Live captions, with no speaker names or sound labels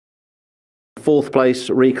fourth place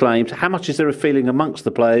reclaimed. How much is there a feeling amongst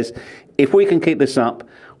the players, if we can keep this up,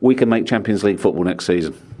 we can make Champions League football next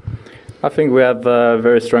season? I think we have a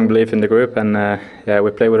very strong belief in the group, and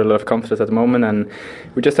we play with a lot of confidence at the moment, and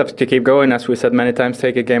we just have to keep going, as we said many times,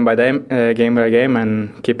 take it game by game,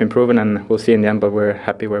 and keep improving, and we'll see in the end, but we're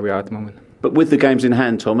happy where we are at the moment. But with the games in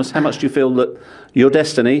hand, Thomas, how much do you feel that your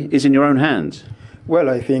destiny is in your own hands? Well,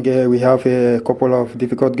 I think we have a couple of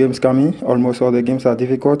difficult games coming. Almost all the games are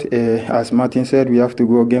difficult. As Martin said, we have to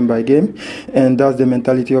go game by game, and that's the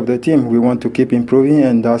mentality of the team. We want to keep improving,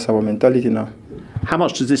 and that's our mentality now. How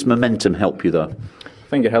much does this momentum help you, though? I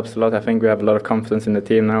think it helps a lot. I think we have a lot of confidence in the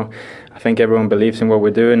team now. I think everyone believes in what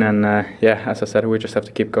we're doing, and as I said, we just have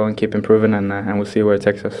to keep going, keep improving, and we'll see where it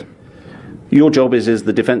takes us. Your job is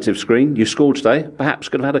the defensive screen. You scored today. Perhaps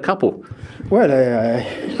could have had a couple. Well,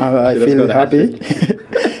 I feel happy.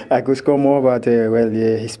 I could score more, but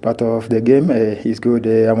he's part of the game. He's good.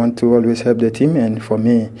 I want to always help the team, and for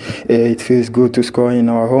me, it feels good to score in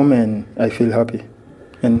our home, and I feel happy.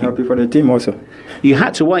 And happy for the team also. You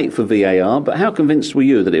had to wait for VAR, but how convinced were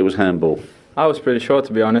you that it was handball? I was pretty sure,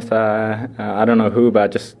 to be honest. I don't know who, but I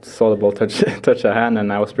just saw the ball touch her hand,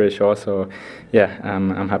 and I was pretty sure. So,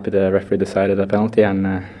 I'm happy the referee decided a penalty, and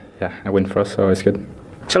a win for us, so it's good.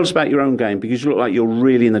 Tell us about your own game, because you look like you're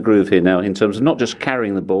really in the groove here now in terms of not just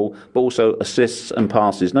carrying the ball, but also assists and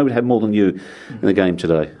passes. Nobody had more than you in the game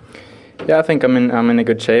today. Yeah, I think I'm in a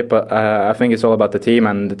good shape, but I think it's all about the team,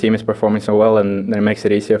 and the team is performing so well, and it makes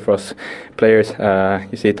it easier for us players.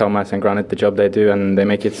 You see Thomas and Granit, the job they do, and they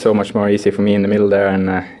make it so much more easy for me in the middle there, and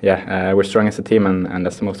we're strong as a team, and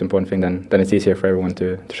that's the most important thing. Then it's easier for everyone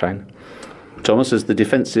to shine. Thomas, as the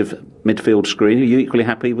defensive midfield screen, are you equally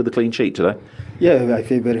happy with the clean sheet today? Yeah, I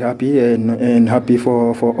feel very happy and happy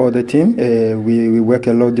for all the team. We work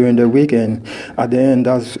a lot during the week, and at the end,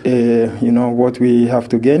 that's what we have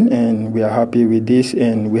to gain, and we are happy with this,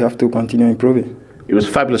 and we have to continue improving. It was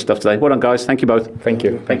fabulous stuff today. Well done, guys. Thank you both. Thank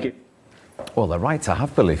you. Thank you. Well, they're right to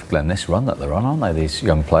have belief, Glenn, this run that they're on, aren't they, these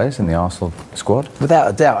young players in the Arsenal squad? Without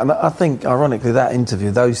a doubt, and I think, ironically, that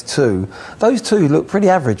interview, those two looked pretty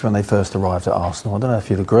average when they first arrived at Arsenal. I don't know if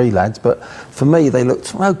you'd agree, lads, but for me, they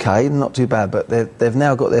looked okay, not too bad, but they've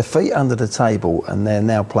now got their feet under the table, and they're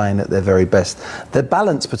now playing at their very best. The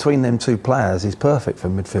balance between them two players is perfect for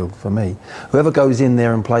midfield, for me. Whoever goes in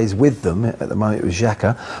there and plays with them, at the moment it was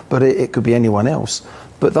Xhaka, but it could be anyone else.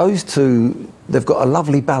 But those two, they've got a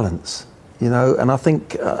lovely balance. And I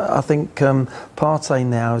think Partey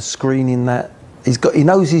now is screening that. He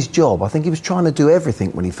knows his job. I think he was trying to do everything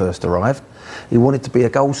when he first arrived. He wanted to be a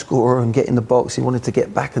goal scorer and get in the box. He wanted to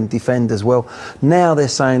get back and defend as well. Now they're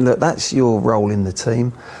saying, look, that's your role in the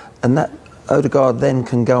team, and that Odegaard then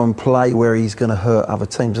can go and play where he's going to hurt other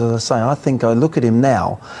teams. As I say, I think I look at him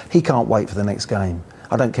now. He can't wait for the next game.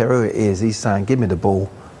 I don't care who it is. He's saying, give me the ball,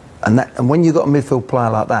 and when you've got a midfield player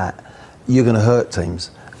like that, you're going to hurt teams.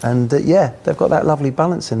 And they've got that lovely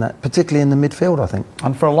balance in that, particularly in the midfield, I think.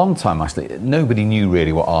 And for a long time, actually, nobody knew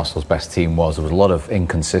really what Arsenal's best team was. There was a lot of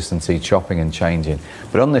inconsistency, chopping and changing.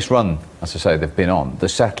 But on this run, as I say, they've been on, the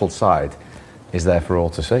settled side is there for all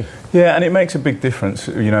to see. Yeah, and it makes a big difference,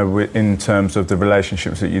 in terms of the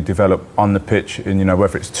relationships that you develop on the pitch, and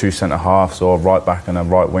whether it's two centre-halves or right back and a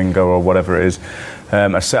right winger or whatever it is.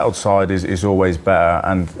 A settled side is always better,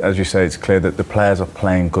 and as you say, it's clear that the players are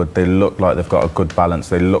playing good. They look like they've got a good balance.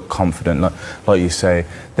 They look confident, like you say.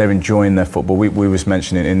 They're enjoying their football. We was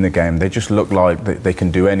mentioning in the game, they just look like they can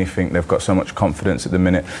do anything. They've got so much confidence at the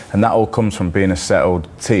minute, and that all comes from being a settled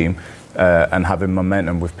team and having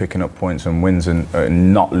momentum with picking up points and wins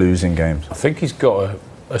and not losing games. I think he's got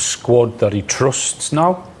a squad that he trusts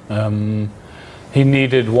now. He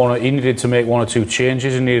needed to make one or two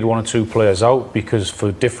changes. He needed one or two players out because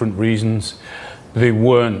for different reasons they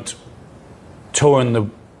weren't towing the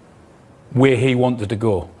way he wanted to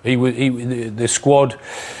go. The squad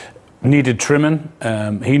needed trimming.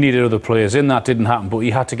 He needed other players in. That didn't happen, but he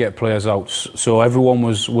had to get players out. So everyone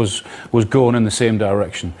was going in the same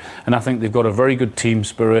direction. And I think they've got a very good team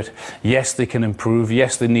spirit. Yes, they can improve.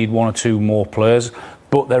 Yes, they need one or two more players.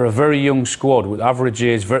 But they're a very young squad with average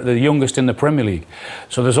age, they're the youngest in the Premier League.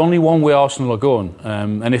 So there's only one way Arsenal are going.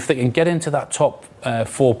 And if they can get into that top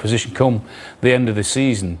 4 position come the end of the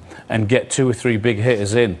season and get 2 or 3 big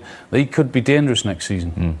hitters in, they could be dangerous next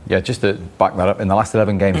season. Yeah, just to back that up, in the last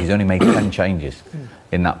 11 games, he's only made 10 changes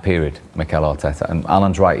in that period, Mikel Arteta. And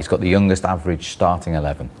Alan's right, he's got the youngest average starting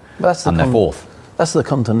 11. And they're 4th. That's the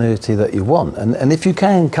continuity that you want, and if you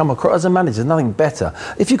can come across as a manager, there's nothing better.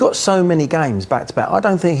 If you've got so many games back to back, I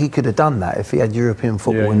don't think he could have done that if he had European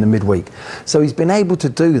football in the midweek. So he's been able to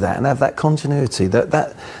do that and have that continuity.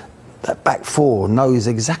 That that back four knows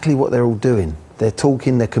exactly what they're all doing. They're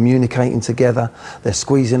talking, they're communicating together, they're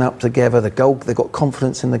squeezing up together, they've got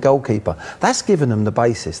confidence in the goalkeeper. That's given them the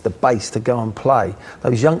basis, the base to go and play.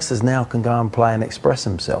 Those youngsters now can go and play and express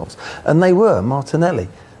themselves. And they were, Martinelli,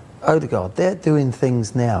 Odegaard, they're doing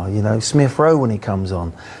things now, you know, Smith Rowe when he comes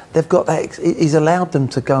on. They've got that, he's allowed them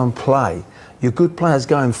to go and play. You're good players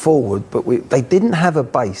going forward, but they didn't have a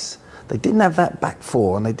base. They didn't have that back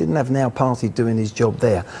four, and they didn't have now Partey doing his job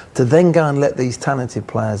there to then go and let these talented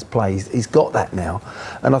players play. He's got that now,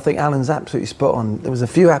 and I think Alan's absolutely spot on. There was a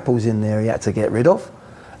few apples in there he had to get rid of,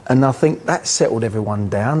 and I think that settled everyone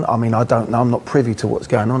down. I mean, I don't know, I'm not privy to what's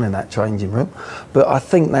going on in that changing room, but I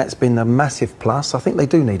think that's been a massive plus. I think they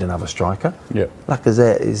do need another striker. Yeah.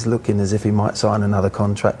 Lacazette is looking as if he might sign another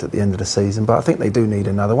contract at the end of the season, but I think they do need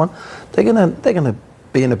another one. They're gonna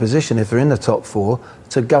be in a position, if they're in the top four,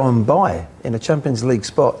 to go and buy in a Champions League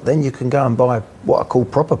spot. Then you can go and buy what I call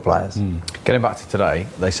proper players. Getting back to today,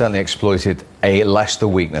 they certainly exploited a Leicester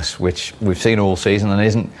weakness, which we've seen all season and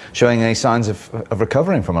isn't showing any signs of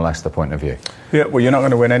recovering from a Leicester point of view. Yeah, well, you're not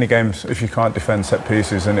going to win any games if you can't defend set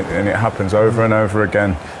pieces, and it happens over and over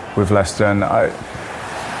again with Leicester. And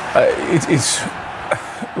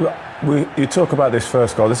you talk about this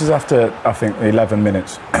first goal. This is after, I think, 11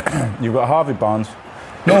 minutes. You've got Harvey Barnes.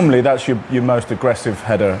 Normally, that's your most aggressive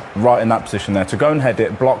header, right in that position there, to go and head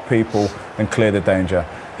it, block people and clear the danger.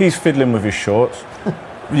 He's fiddling with his shorts.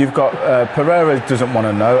 You've got Pereira doesn't want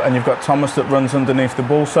to know, and you've got Thomas that runs underneath the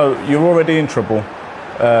ball, so you're already in trouble.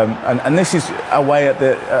 And this is away at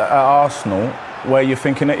Arsenal, where you're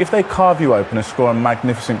thinking that if they carve you open and score a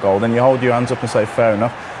magnificent goal, then you hold your hands up and say, fair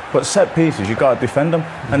enough. But set pieces, you've got to defend them.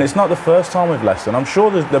 And it's not the first time with Leicester. And I'm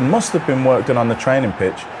sure there must have been work done on the training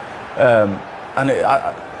pitch. And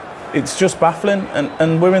it's just baffling,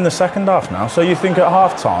 and we're in the second half now. So you think at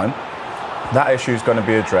half-time, that issue is going to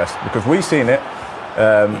be addressed, because we've seen it,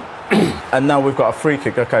 and now we've got a free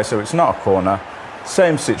kick. Okay, so it's not a corner.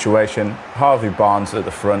 Same situation, Harvey Barnes at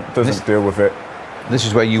the front, doesn't deal with it. This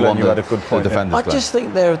is where you want the defenders. I just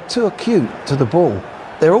think they're too acute to the ball.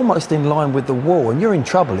 They're almost in line with the wall, and you're in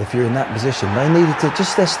trouble if you're in that position. They needed to,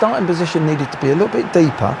 just their starting position needed to be a little bit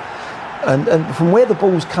deeper. And from where the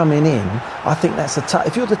ball's coming in, I think that's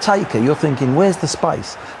if you're the taker, you're thinking, where's the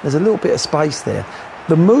space? There's a little bit of space there.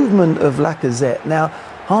 The movement of Lacazette. Now,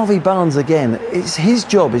 Harvey Barnes again, his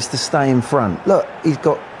job is to stay in front. Look, he's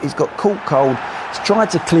got caught cold. He's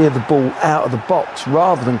tried to clear the ball out of the box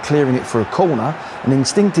rather than clearing it for a corner. An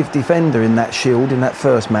instinctive defender in that shield, in that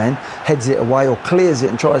first man, heads it away or clears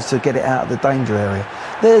it and tries to get it out of the danger area.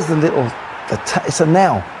 There's the little, it's a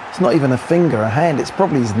now. It's not even a finger, a hand. It's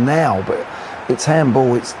probably his now, but it's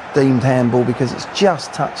handball. It's deemed handball because it's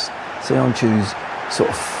just touched Sionchu's sort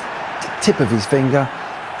of tip of his finger.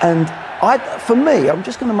 And for me, I'm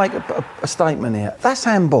just going to make a statement here. That's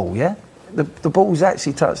handball, yeah? The ball's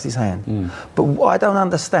actually touched his hand. But I don't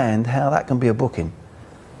understand how that can be a booking.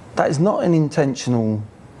 That is not an intentional...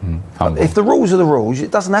 If the rules are the rules, it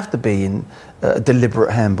doesn't have to be in a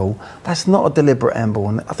deliberate handball. That's not a deliberate handball.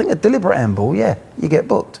 And I think a deliberate handball, yeah, you get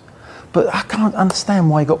booked. But I can't understand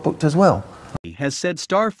why he got booked as well. Has said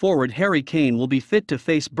star forward Harry Kane will be fit to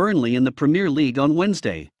face Burnley in the Premier League on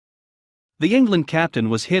Wednesday. The England captain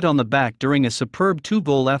was hit on the back during a superb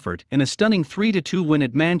 2-goal effort in a stunning 3-2 win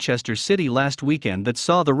at Manchester City last weekend that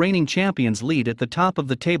saw the reigning champions lead at the top of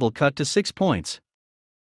the table cut to 6 points.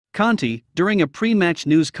 Conte, during a pre-match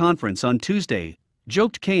news conference on Tuesday,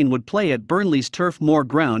 joked Kane would play at Burnley's Turf Moor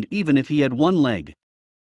ground even if he had one leg.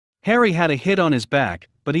 Harry had a hit on his back,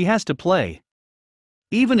 but he has to play.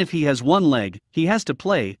 Even if he has one leg, he has to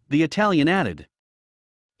play, the Italian added.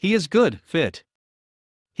 He is good, fit.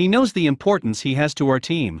 He knows the importance he has to our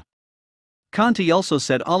team. Conte also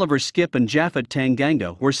said Oliver Skipp and Japhet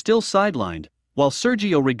Tanganga were still sidelined, while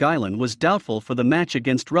Sergio Reguilon was doubtful for the match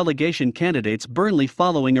against relegation candidates Burnley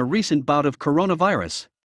following a recent bout of coronavirus.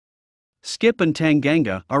 Skipp and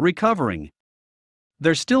Tanganga are recovering.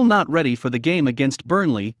 They're still not ready for the game against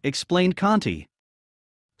Burnley, explained Conte.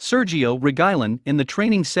 Sergio Reguilon, in the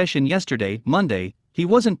training session yesterday, Monday, he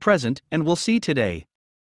wasn't present and we'll see today.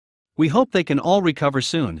 We hope they can all recover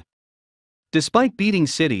soon. Despite beating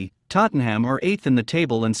City, Tottenham are 8th in the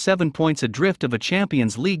table and 7 points adrift of a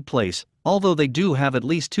Champions League place, although they do have at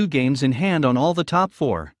least 2 games in hand on all the top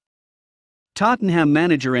 4. Tottenham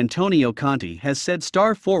manager Antonio Conte has said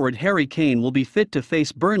star forward Harry Kane will be fit to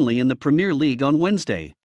face Burnley in the Premier League on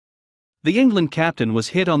Wednesday. The England captain was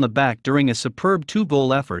hit on the back during a superb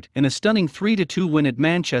 2-goal effort in a stunning 3-2 win at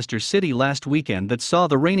Manchester City last weekend that saw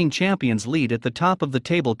the reigning champions lead at the top of the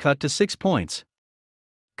table cut to 6 points.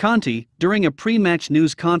 Conte, during a pre-match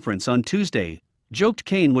news conference on Tuesday, joked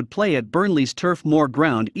Kane would play at Burnley's turf moor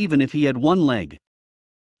ground even if he had one leg.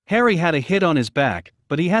 Harry had a hit on his back,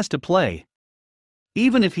 but he has to play.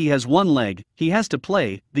 Even if he has one leg, he has to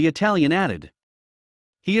play, the Italian added.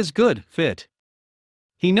 He is good, fit.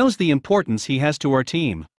 He knows the importance he has to our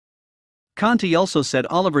team. Conte also said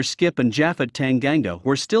Oliver Skipp and Japhet Tanganga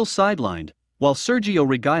were still sidelined, while Sergio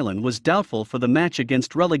Reguilon was doubtful for the match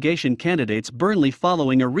against relegation candidates Burnley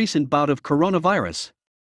following a recent bout of coronavirus.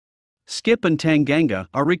 Skipp and Tanganga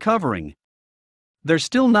are recovering. They're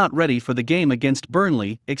still not ready for the game against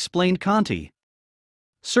Burnley, explained Conte.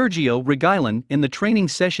 Sergio Reguilon in the training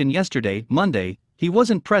session yesterday, Monday, he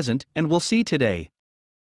wasn't present and we'll see today.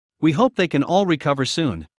 We hope they can all recover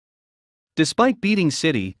soon. Despite beating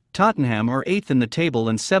City, Tottenham are 8th in the table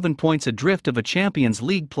and 7 points adrift of a Champions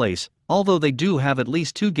League place, although they do have at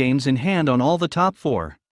least 2 games in hand on all the top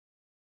 4.